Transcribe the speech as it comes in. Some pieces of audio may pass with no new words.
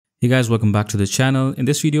Hey guys, welcome back to the channel. In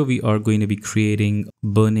this video, we are going to be creating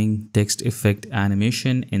burning text effect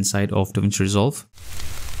animation inside of Davinci Resolve.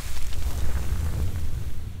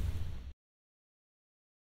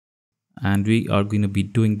 And we are going to be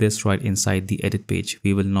doing this right inside the edit page.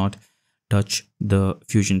 We will not touch the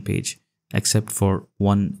Fusion page except for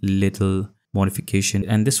one little modification.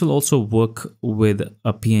 And this will also work with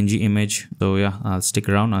a PNG image. So yeah, I'll stick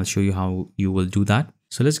around. I'll show you how you will do that.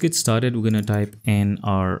 So let's get started. We're going to type in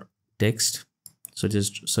our text. So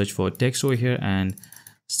just search for text over here and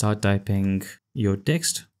start typing your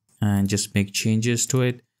text and just make changes to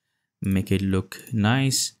it, make it look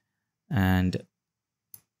nice, and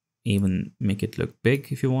even make it look big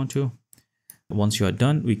if you want to. Once you are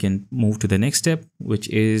done, we can move to the next step, which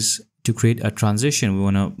is to create a transition. We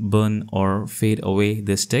want to burn or fade away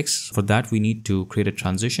this text. For that, we need to create a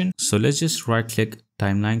transition. So let's just right click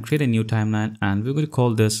timeline, create a new timeline, and we're going to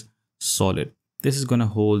call this solid. This is going to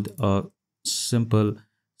hold a simple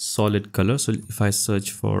solid color. So if I search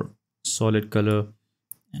for solid color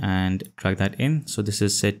and drag that in, so this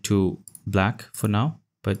is set to black for now,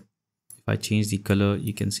 but if I change the color,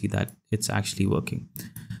 you can see that it's actually working.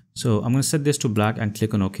 So I'm going to set this to black and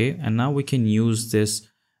click on OK. And now we can use this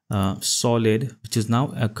solid, which is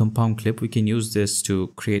now a compound clip. We can use this to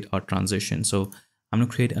create our transition. So I'm going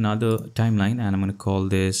to create another timeline and I'm going to call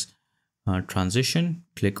this transition.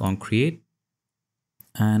 Click on create.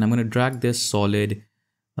 And I'm going to drag this solid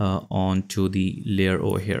onto the layer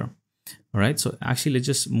over here. All right, so actually let's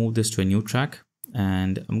just move this to a new track,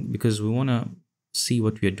 and because we want to see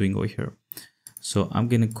what we are doing over here. So I'm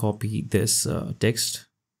going to copy this text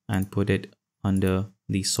and put it under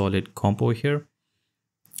the solid comp over here.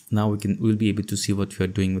 Now we'll be able to see what we are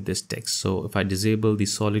doing with this text. So if I disable the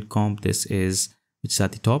solid comp, which is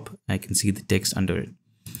at the top, I can see the text under it.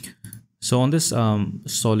 So on this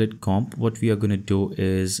solid comp, what we are going to do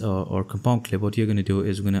is, or compound clip, what you're going to do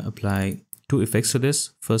is we're going to apply two effects to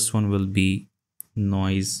this. First one will be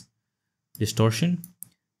noise distortion.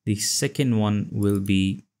 The second one will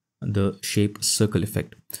be the shape circle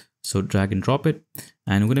effect. So drag and drop it,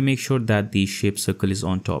 and we're going to make sure that the shape circle is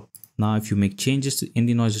on top. Now, if you make changes in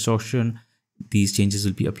the noise distortion, these changes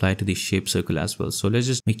will be applied to the shape circle as well. So let's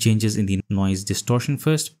just make changes in the noise distortion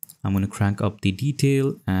first. I'm going to crank up the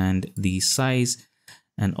detail and the size,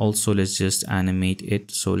 and also let's just animate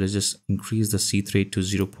it. So let's just increase the seed rate to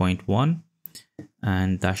 0.1,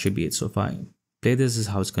 and that should be it. So if I play this is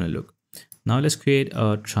how it's going to look. Now let's create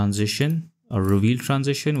a transition, a reveal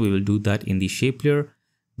transition. We will do that in the shape layer.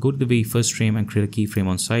 Go to the very first frame and create a keyframe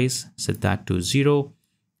on size, set that to 0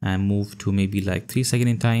 and move to maybe like 3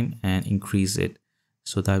 seconds in time and increase it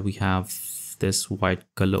so that we have this white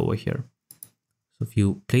color over here. So if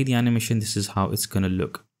you play the animation, this is how it's going to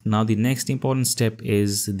look. Now the next important step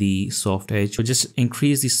is the soft edge. So just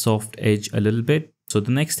increase the soft edge a little bit. So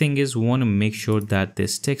the next thing is we want to make sure that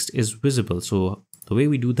this text is visible. So the way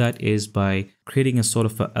we do that is by creating a sort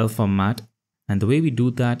of an alpha matte. And the way we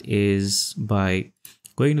do that is by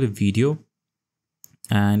going to the video,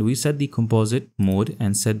 and we set the composite mode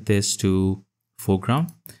and set this to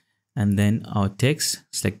foreground. And then our text,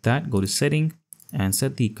 select that, go to setting and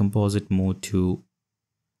set the composite mode to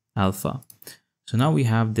alpha. So now we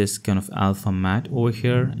have this kind of alpha matte over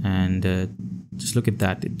here, and just look at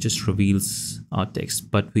that, it just reveals our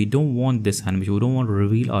text. But we don't want this animation, we don't want to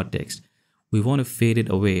reveal our text, we want to fade it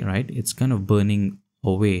away, right? It's kind of burning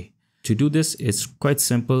away. To do this, it's quite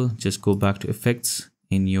simple. Just go back to effects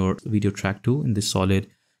in your video track 2 in the solid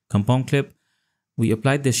compound clip. We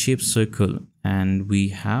applied the shape circle, and we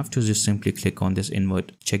have to just simply click on this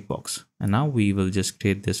invert checkbox, and now we will just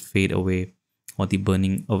create this fade away or the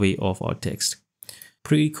burning away of our text.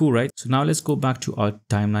 Pretty cool, right? So now let's go back to our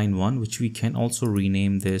timeline 1, which we can also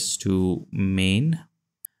rename this to main.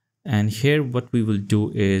 And here what we will do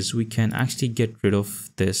is we can actually get rid of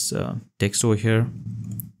this text over here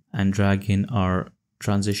and drag in our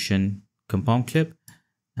transition compound clip.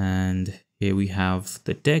 And here we have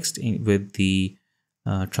the text with the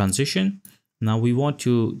transition. Now we want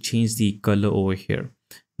to change the color over here.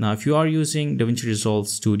 Now, if you are using Davinci Resolve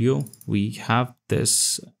Studio, we have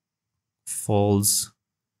this false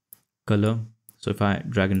color. So if I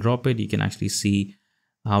drag and drop it, you can actually see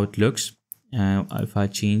how it looks. If I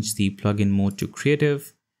change the plugin mode to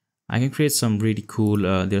creative, I can create some really cool,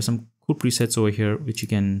 there are some cool presets over here, which you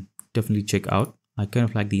can definitely check out. I kind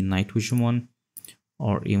of like the night vision one,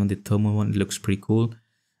 or even the thermal one. It looks pretty cool.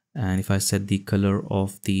 And if I set the color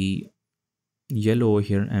of the yellow over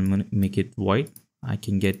here and make it white, I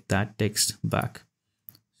can get that text back.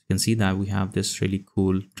 You can see that we have this really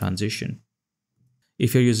cool transition.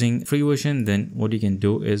 If you're using free version, then what you can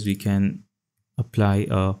do is we can apply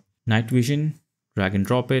a night vision, drag and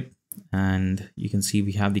drop it, and you can see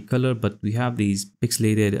we have the color, but we have these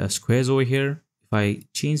pixelated squares over here. If I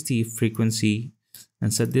change the frequency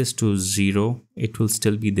and set this to 0, it will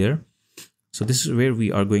still be there. So this is where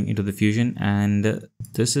we are going into the Fusion, and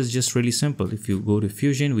this is just really simple. If you go to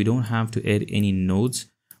Fusion, we don't have to add any nodes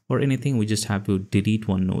or anything. We just have to delete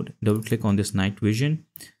one node. Double click on this night vision,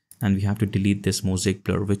 and we have to delete this mosaic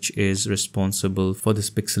blur, which is responsible for this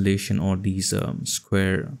pixelation or these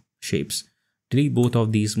square shapes. Delete both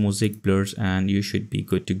of these mosaic blurs and you should be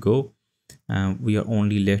good to go. We are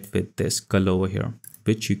only left with this color over here,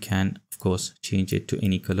 which you can of course change it to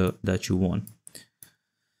any color that you want.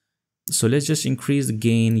 So let's just increase the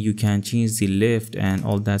gain. You can change the lift and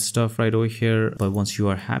all that stuff right over here, but once you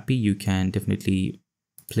are happy, you can definitely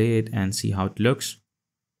play it and see how it looks.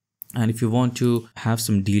 And if you want to have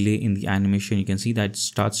some delay in the animation, you can see that it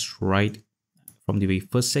starts right from the very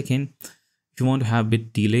first second. If you want to have a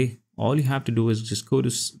bit delay, all you have to do is just go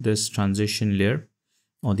to this transition layer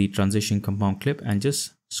or the transition compound clip and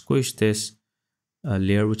just squish this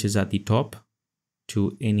layer which is at the top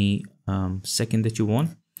to any second that you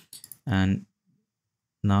want. And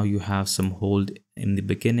now you have some hold in the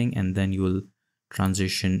beginning, and then your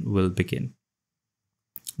transition will begin.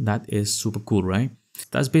 That is super cool, right?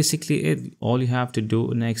 That's basically it. All you have to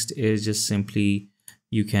do next is just simply,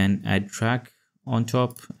 you can add track on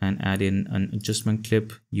top and add in an adjustment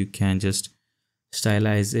clip. You can just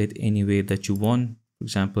stylize it any way that you want. For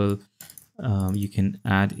example, you can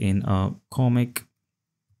add in a comic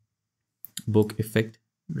book effect,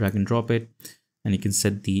 drag and drop it, and you can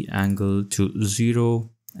set the angle to 0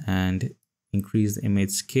 and increase the image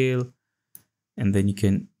scale, and then you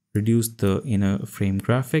can reduce the inner frame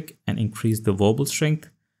graphic and increase the wobble strength,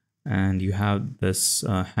 and you have this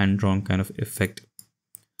hand-drawn kind of effect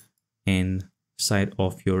inside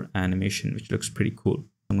of your animation, which looks pretty cool.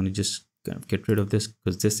 I'm going to just kind of get rid of this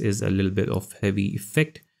because this is a little bit of heavy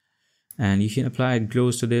effect, and you can apply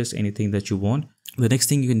glows to this, anything that you want. The next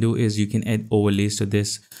thing you can do is you can add overlays to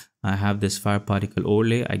this. I have this fire particle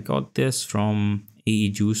overlay. I got this from AE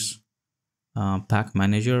Juice pack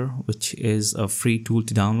manager, which is a free tool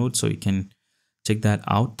to download, so you can check that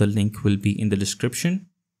out. The link will be in the description.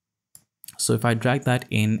 So if I drag that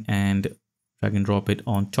in and drag and drop it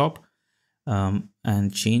on top,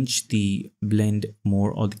 and change the blend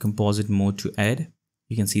mode or the composite mode to add,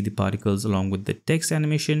 you can see the particles along with the text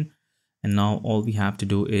animation. And now all we have to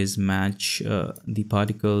do is match the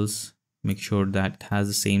particles, make sure that it has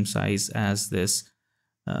the same size as this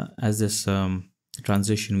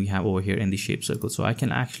transition we have over here in the shape circle. So I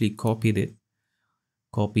can actually copy the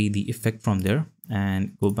effect from there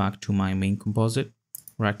and go back to my main composite,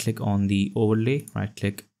 right click on the overlay, right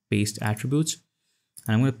click, paste attributes,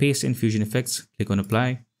 and I'm going to paste in Fusion Effects, click on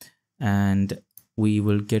apply, and we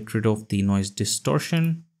will get rid of the noise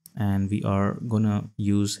distortion, and we are gonna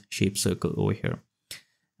use shape circle over here.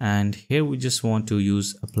 And here we just want to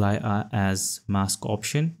use apply as mask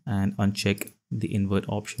option and uncheck the invert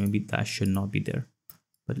option. Maybe that should not be there,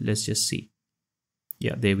 but let's just see.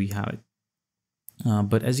 Yeah, there we have it.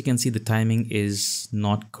 But as you can see, the timing is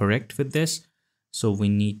not correct with this, so we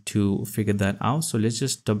need to figure that out. So let's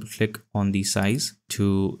just double click on the size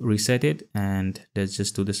to reset it, and let's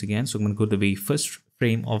just do this again. So I'm going to go to the very first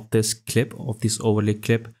frame of this clip, of this overlay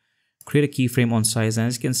clip, create a keyframe on size, and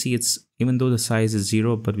as you can see, it's, even though the size is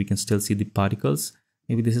 0, but we can still see the particles.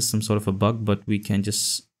 Maybe this is some sort of a bug, but we can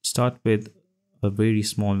just start with a very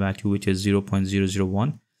small value, which is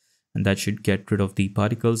 0.001, and that should get rid of the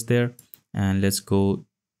particles there. And let's go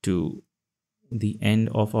to the end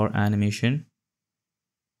of our animation,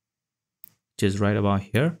 which is right about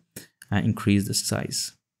here, and increase the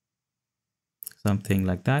size, something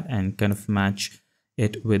like that, and kind of match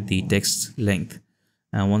it with the text length.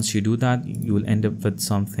 And once you do that, you will end up with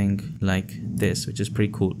something like this, which is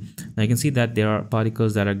pretty cool. Now you can see that there are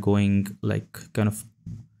particles that are going like kind of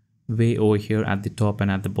way over here at the top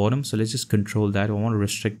and at the bottom. So let's just control that. I want to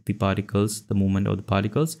restrict the particles, the movement of the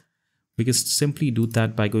particles. We can simply do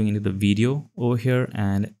that by going into the video over here,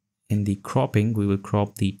 and in the cropping, we will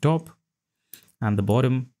crop the top and the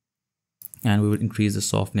bottom, and we will increase the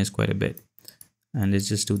softness quite a bit. And let's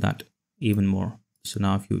just do that even more. So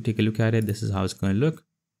now if you take a look at it, this is how it's going to look.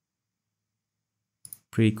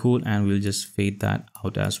 Pretty cool. And we'll just fade that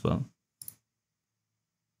out as well.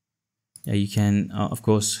 Yeah, you can of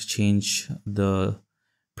course change the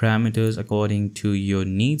parameters according to your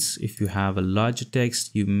needs. If you have a larger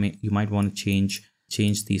text, you might want to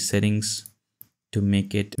change the settings to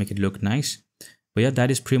make it look nice. But yeah,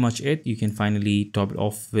 that is pretty much it. You can finally top it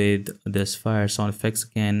off with this fire sound effects.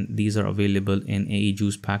 Again, these are available in AE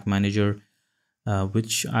Juice Pack Manager.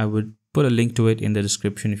 which I would put a link to it in the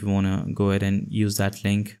description if you want to go ahead and use that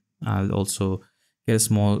link. I'll also get a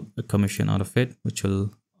small commission out of it, which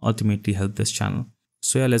will ultimately help this channel.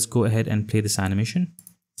 So yeah, let's go ahead and play this animation.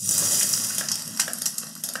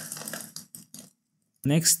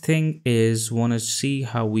 Next thing is want to see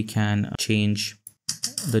how we can change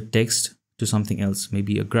the text to something else,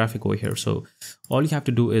 maybe a graphic over here. So all you have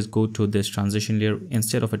to do is go to this transition layer.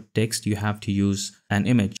 Instead of a text, you have to use an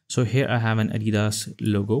image. So here I have an Adidas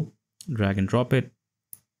logo, drag and drop it,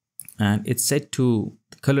 and it's set to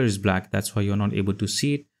the color is black. That's why you're not able to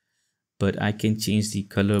see it, but I can change the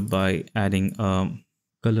color by adding a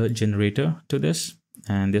color generator to this,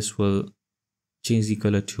 and this will change the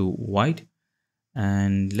color to white.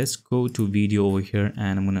 And let's go to video over here,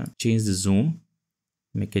 and I'm gonna change the zoom,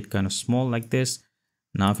 make it kind of small like this.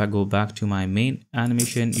 Now if I go back to my main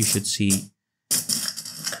animation, you should see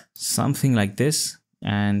something like this.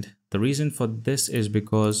 And the reason for this is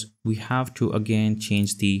because we have to again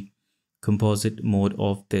change the composite mode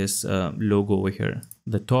of this logo over here.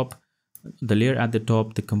 The layer at the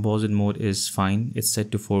top, the composite mode is fine, it's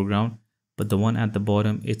set to foreground, but the one at the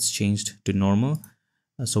bottom, it's changed to normal.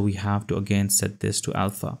 So we have to again set this to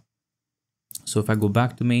alpha. So if I go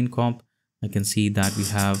back to main comp, I can see that we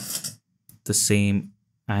have the same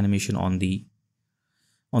animation on the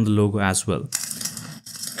logo as well.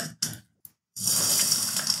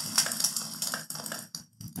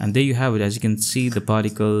 And there you have it. As you can see, the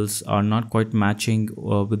particles are not quite matching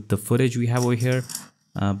with the footage we have over here.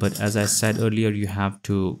 But as I said earlier, you have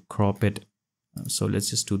to crop it. So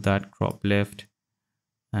let's just do that, crop left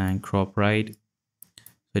and crop right.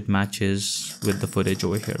 So it matches with the footage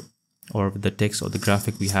over here, or with the text or the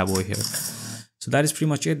graphic we have over here. So that is pretty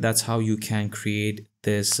much it. That's how you can create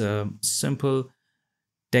this simple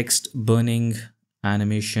text burning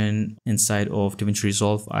animation inside of Davinci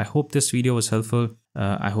Resolve. I hope this video was helpful.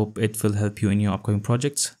 I hope it will help you in your upcoming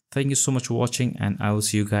projects. Thank you so much for watching, and I will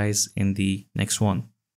see you guys in the next one.